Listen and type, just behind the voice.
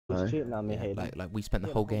He's No. cheating on me, Yeah, Hayden. like we spent the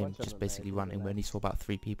Yeah, whole a whole game bunch of just them, basically mate, running. We doing only that. saw about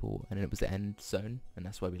 3 people, and then it was the end zone, and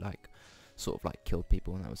that's where we like sort of like killed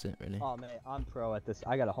people, and that was it really. Oh man, I'm pro at this.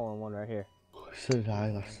 I got a hole in one right here. So did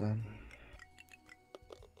I last time.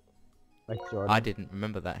 Like Jordan. I didn't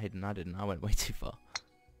remember that, Hayden. I didn't. I went way too far.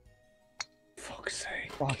 Fuck's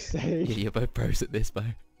sake. Fuck's sake. Yeah, you're both pros at this,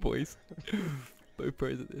 boys. Both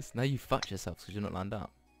pros at this. Now you fucked yourselves because you're not lined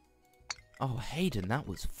up. Oh, Hayden, that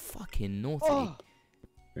was fucking naughty. Oh.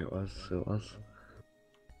 It was.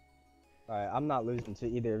 Alright, I'm not losing to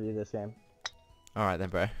either of you this game. Alright then,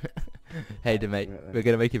 bro. Hayden, mate, right then. we're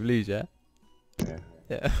gonna make him lose, yeah? Yeah.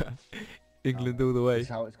 Yeah. England all the way. This is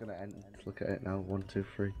how it's gonna end. Let's look at it now. 1, 2,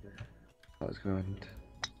 3. How it's gonna end.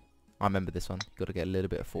 I remember this one. Got to get a little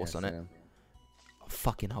bit of force Yeah, on it. same. Oh,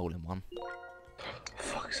 fucking hole in one.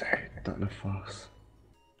 Fuck's sake. Not enough force.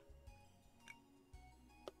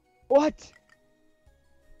 What?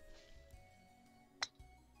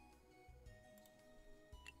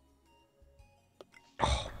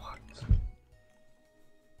 Oh, what?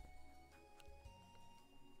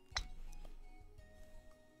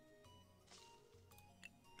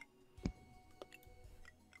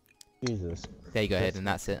 Jesus. There you go, Hayden.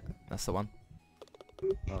 That's it. That's the one.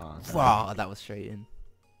 Oh, Wow, that was straight in.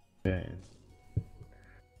 yeah.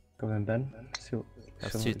 Go then, Ben. See what,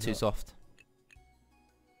 That's show too what you got. soft.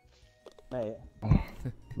 Mate, Oh,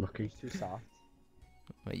 lucky. he's too soft.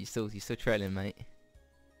 Wait, you still trailing, mate.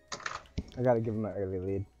 I gotta give him an early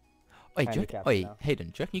lead. Wait, do you reckon, Handicap wait, now. Hayden,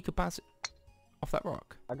 do you reckon you could bounce it off that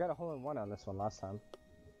rock? I got a hole in one on this one last time.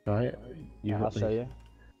 Right. I'll show you.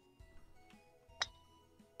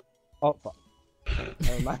 Oh, fuck.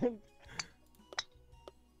 Never mind.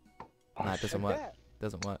 Nah, it doesn't work.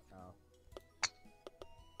 Doesn't work. Oh.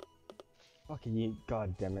 Fucking you.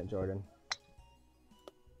 God damn it, Jordan.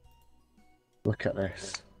 Look at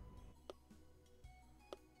this.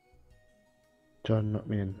 John, not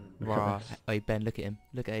me in. Look Wow. at this. Hey, Ben, look at him.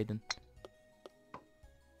 Look at Hayden.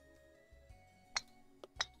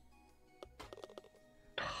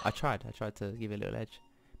 I tried to give you a little edge.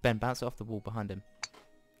 Ben, bounce it off the wall behind him.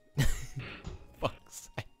 Fuck's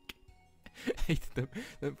sake. Hayden,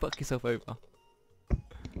 don't fuck yourself over.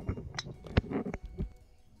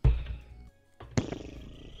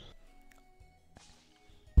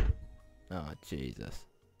 Oh, Jesus.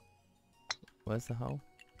 Where's the hole?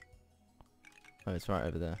 Oh, it's right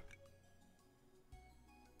over there.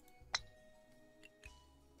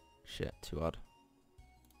 Shit, too odd.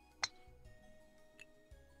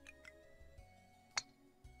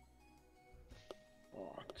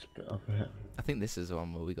 Oh, it's a bit over here. I think this is the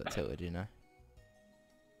one where we got tilted, you know?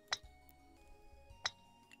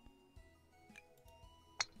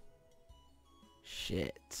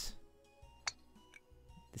 Shit.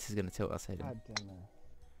 This is gonna tilt us, Hayden. God damn it.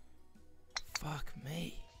 Fuck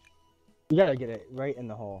me. You gotta get it right in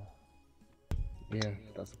the hole. Yeah,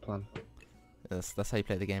 that's the plan. That's how you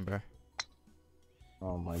play the game, bro.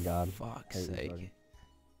 Oh my god. Fuck's Hate you, sake. Jordan.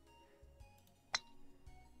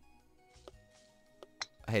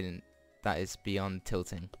 Hayden, that is beyond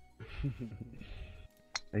tilting.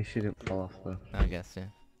 They shouldn't fall off though. I guess, yeah.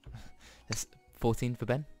 That's 14 for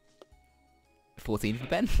Ben. 14 for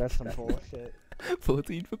Ben. That's some bullshit.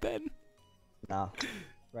 14 for Ben. Nah.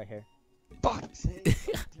 Right here. Fuck's sake.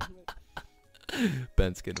 Damn it.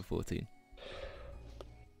 Ben's getting a 14.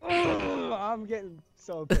 Oh, I'm getting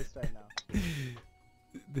so pissed right now.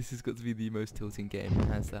 This has got to be the most tilting game,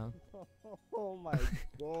 hands down. Oh my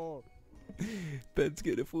god. Ben's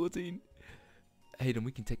getting a 14. Hayden,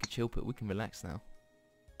 we can take a chill pill. We can relax now.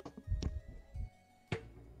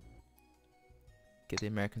 Get the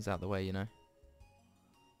Americans out of the way, you know.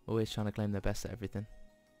 Always trying to claim their best at everything.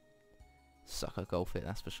 Sucker goal fit,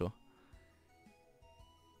 that's for sure.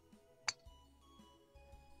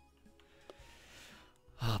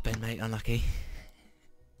 Oh, Ben, mate, unlucky.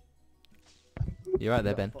 You're right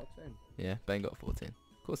there, Ben. Yeah, Ben got 14.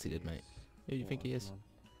 Of course he did, mate. Who do you think he is?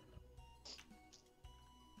 Do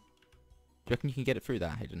you reckon you can get it through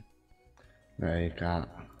that, Hayden? No, you can't.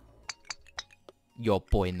 Your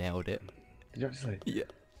boy nailed it. Did you actually? Yeah,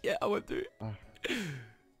 yeah, I went through. Oh.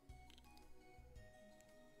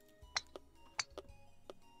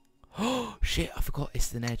 Oh shit! I forgot.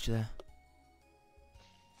 It's an edge there.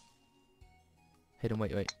 Hayden,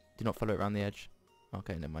 wait. Do not follow it around the edge.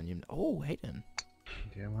 Okay, never mind. You. Oh, Hayden.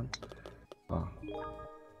 Yeah, man. Oh.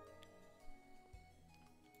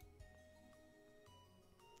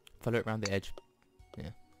 Follow it around the edge. Yeah.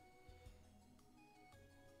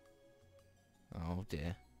 Oh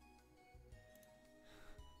dear.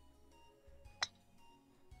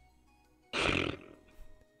 So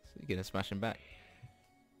you're gonna smash him back?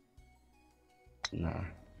 Nah.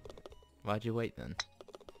 Why'd you wait then?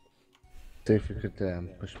 See if you could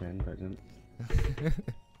push me in, but I didn't.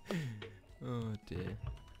 Oh dear.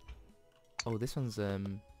 Oh, this one's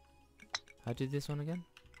how do this one again?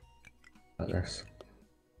 Like this.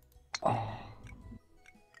 Oh.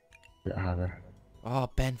 Bit harder. Oh,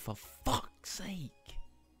 Ben, for fuck's sake!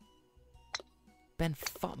 Ben,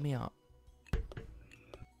 fuck me up.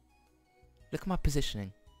 Look at my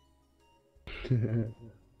positioning. You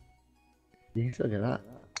can still get that.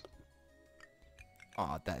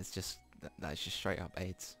 Oh, that's just straight up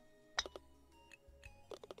AIDS.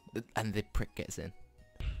 And the prick gets in.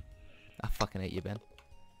 I fucking hate you, Ben.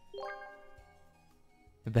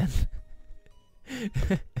 Ben.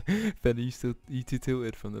 Ben, are you too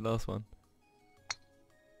tilted from the last one?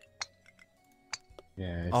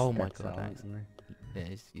 Yeah. Oh my dead god, silent, nice. isn't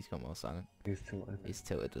Yeah, he's gone well silent. he? He's tilted. He's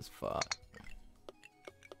tilted as fuck.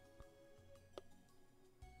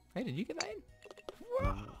 Hey, did you get that in?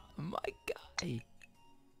 Whoa, my guy.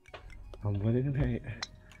 I'm winning, mate.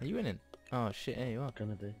 Are you winning? Oh shit, yeah you are.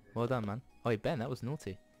 Gonna be. Well done, man. Oh, hey, Ben, that was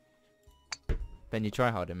naughty. Ben, you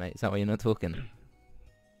try harder, mate. Is that why you're not talking?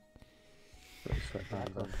 Got the sweat back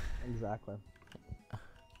on. Exactly. Oh,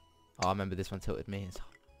 I remember this one tilted me. It's...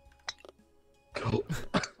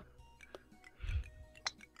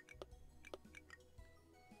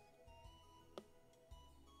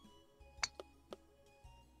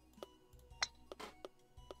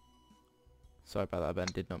 Sorry about that, Ben.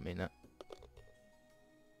 Did not mean that.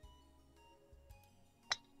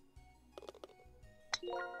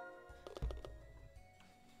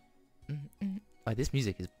 Oh, this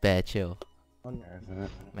music is bare chill, Yeah, isn't it?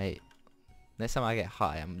 mate. Next time I get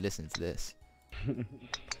high, I'm listening to this.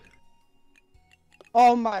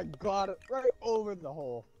 Oh my god, right over the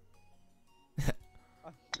hole. I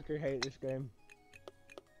fucking hate this game.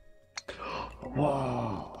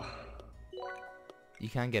 Whoa. You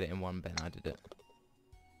can get it in one, Ben. I did it.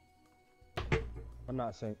 I'm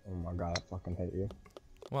not saying. Oh my god, I fucking hate you.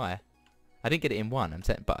 Why? I didn't get it in one. I'm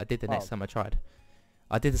saying, but I did the next Oh. time I tried.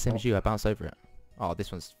 I did the same as you. I bounced over it. Oh,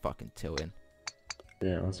 this one's fucking tilting.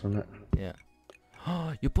 Yeah, it was, wasn't it? Yeah.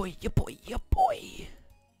 Oh, your boy, your boy, your boy.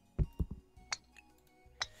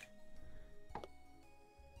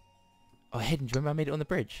 Oh, Hayden, do you remember I made it on the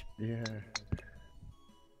bridge? Yeah.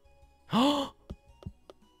 Oh,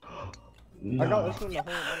 No. I got this one the whole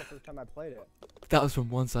time the first time I played it. that was from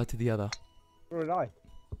one side to the other. Where did I?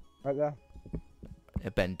 Right there. Yeah,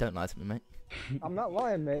 Ben, don't lie to me, mate. I'm not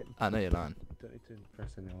lying, mate. I know you're lying. Don't need to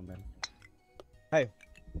impress anyone, Ben.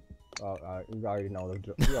 Oh, you already know the.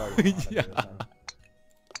 You already know how to do it, Yeah.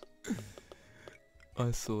 man.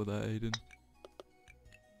 I saw that, Hayden.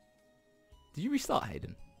 Did you restart,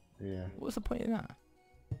 Hayden? Yeah. What's the point in that?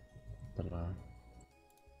 Don't know.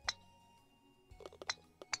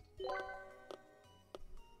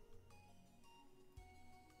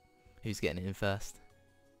 Who's getting in first?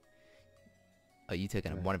 Oh, you two are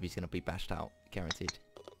gonna. Yeah. One of you's gonna be bashed out, guaranteed.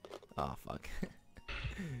 Oh fuck.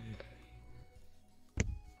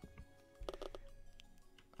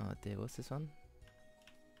 Oh dear, what's this one?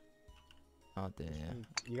 Oh dear.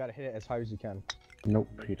 You gotta hit it as hard as you can. Nope,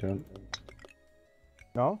 you don't.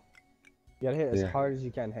 No? You gotta hit it as Yeah. hard as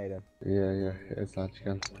you can, Hayden. Yeah, it's that you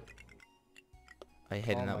can. Oh,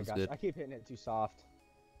 Hayden, Oh that my was gosh, good. I keep hitting it too soft.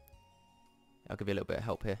 I'll give you a little bit of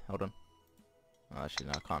help here. Hold on. Oh, actually,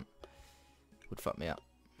 no, I can't. Would fuck me up.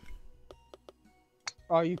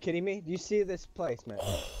 Oh, are you kidding me? Do you see this placement?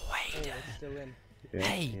 Oh, Oh, Hayden. it's still in. Yeah,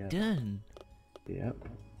 Hayden. Yep.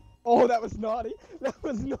 Oh, that was naughty. That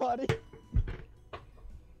was naughty.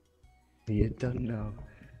 You don't know.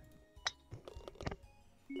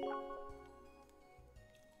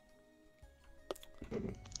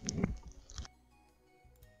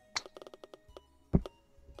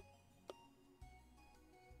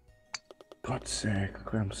 God's sake,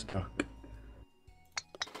 look where I'm stuck.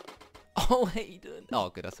 Oh, Hayden. Oh,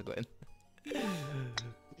 good. That's a good one. You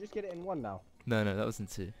just get it in one now. No, that was in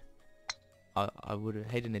two. I would have.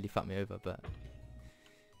 Hayden nearly fucked me over, but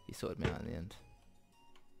he sorted me out in the end.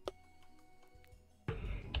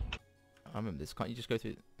 I remember this. Can't you just go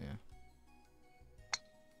through? Yeah.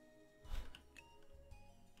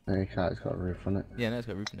 No, you can't, it's got a roof on it. Yeah, no, it's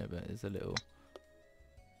got a roof in it, but it's a little.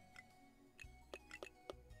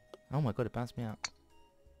 Oh my god, it bounced me out.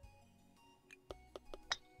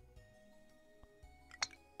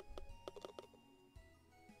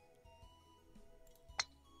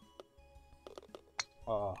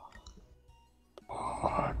 Oh.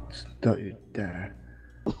 Oh, don't you dare.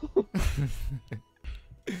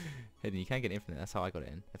 Hayden, you can get infinite. That's how I got it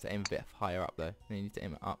in. You have to aim a bit higher up though. Then you need to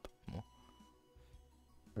aim it up more.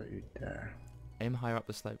 Don't you dare. Aim higher up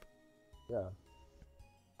the slope. Yeah.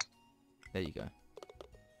 There you go.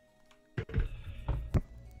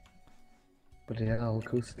 But yeah, look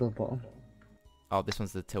who's still bottom. Oh, this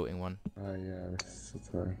one's the tilting one. Oh yeah, this is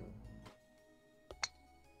the...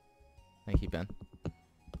 Thank you, Ben.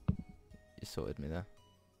 You sorted me there.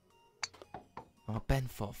 Oh, Ben,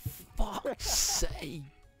 for fuck's sake!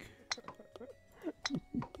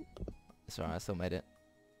 It's alright, I still made it.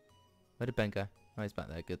 Where did Ben go? Oh, he's back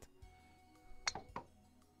there, good.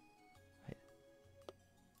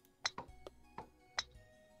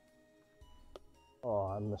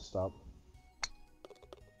 Oh, I messed up.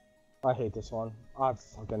 I hate this one. I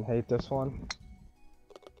fucking hate this one.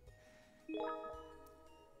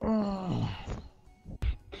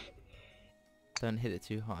 Don't hit it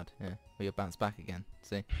too hard, yeah. Or you'll bounce back again,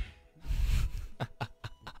 see?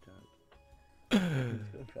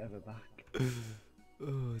 Forever back.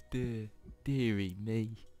 Oh dear. Dearie me.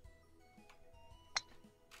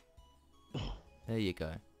 There you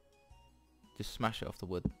go. Just smash it off the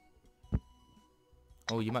wood.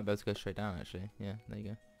 Oh, you might be able to go straight down actually. Yeah, there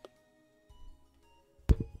you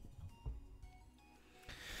go.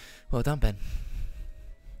 Well done, Ben.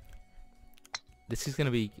 This is going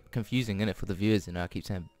to be confusing, isn't it, for the viewers, you know? I keep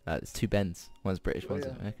saying there's two Bens. One's British, one's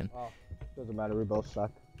American. Oh, doesn't matter, we both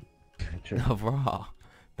suck. True. Oh, raw.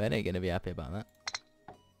 Ben ain't going to be happy about that.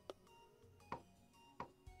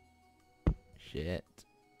 Shit.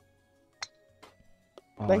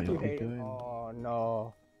 Oh, Thank you, what are Hayden. doing? Oh,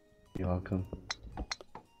 no. You're welcome.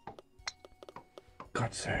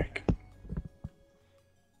 God's sake.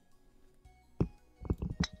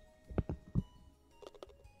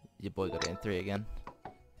 Your boy got it in 3 again.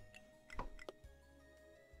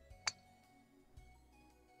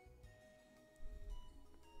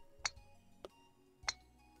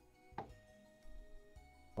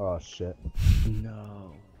 Oh, shit.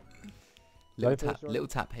 No. Little Ready for tap, this, Jordan? little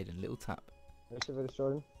tap, Hayden, little tap. Ready for this,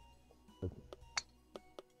 Jordan?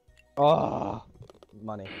 Oh,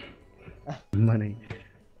 money. Money.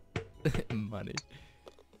 Money.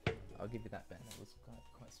 I'll give you that, Ben. That was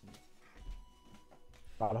quite smooth.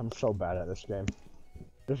 God, I'm so bad at this game.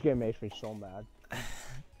 This game makes me so mad.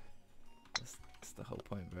 That's the whole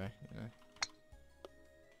point, bro.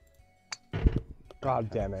 You know.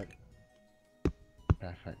 God damn it.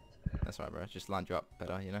 Perfect. That's right, bro. Just lined you up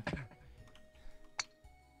better, you know.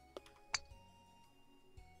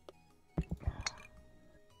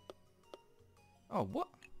 Oh, what?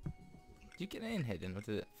 Did you get it in, Hayden, or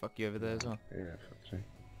did it fuck you over there as well? Yeah, fuck you.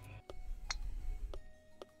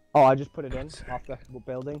 Oh, I just put it in off the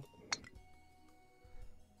building.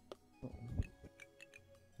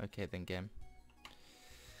 Okay, then game.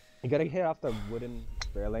 You gotta hit off the wooden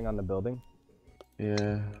railing on the building.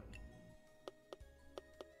 Yeah.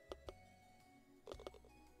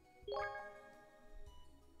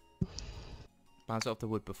 Bounce it off the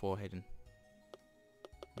wood before, Hayden.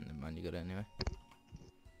 Never mind, you got it anyway.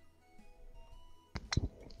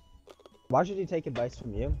 Why should he take advice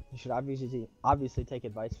from you? You should obviously take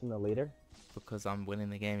advice from the leader. Because I'm winning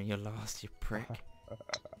the game and you're lost, you prick.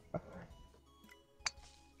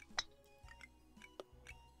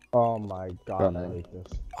 Oh my god, I Right. hate this.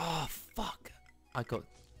 Oh, fuck. I got...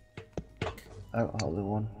 Out the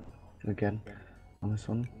one. Again. On this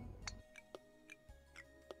one.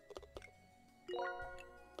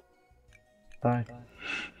 Bye.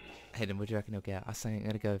 Hayden, what do you reckon he'll get? I think I'm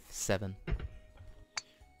going to go for 7.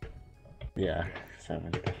 Yeah, 7,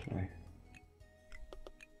 definitely.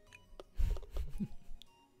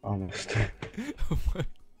 Almost.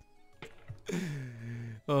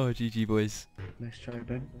 Oh, GG, boys. Nice try,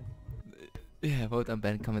 Ben. Yeah, well done,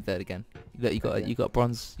 Ben. Coming third again. You got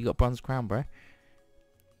bronze crown, bro.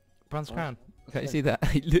 Bronze Oh, crown. that's Can't you right. see that?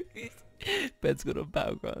 Look, Ben's got a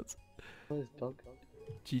battlegrounds. Where's dog?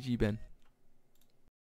 GG, Ben.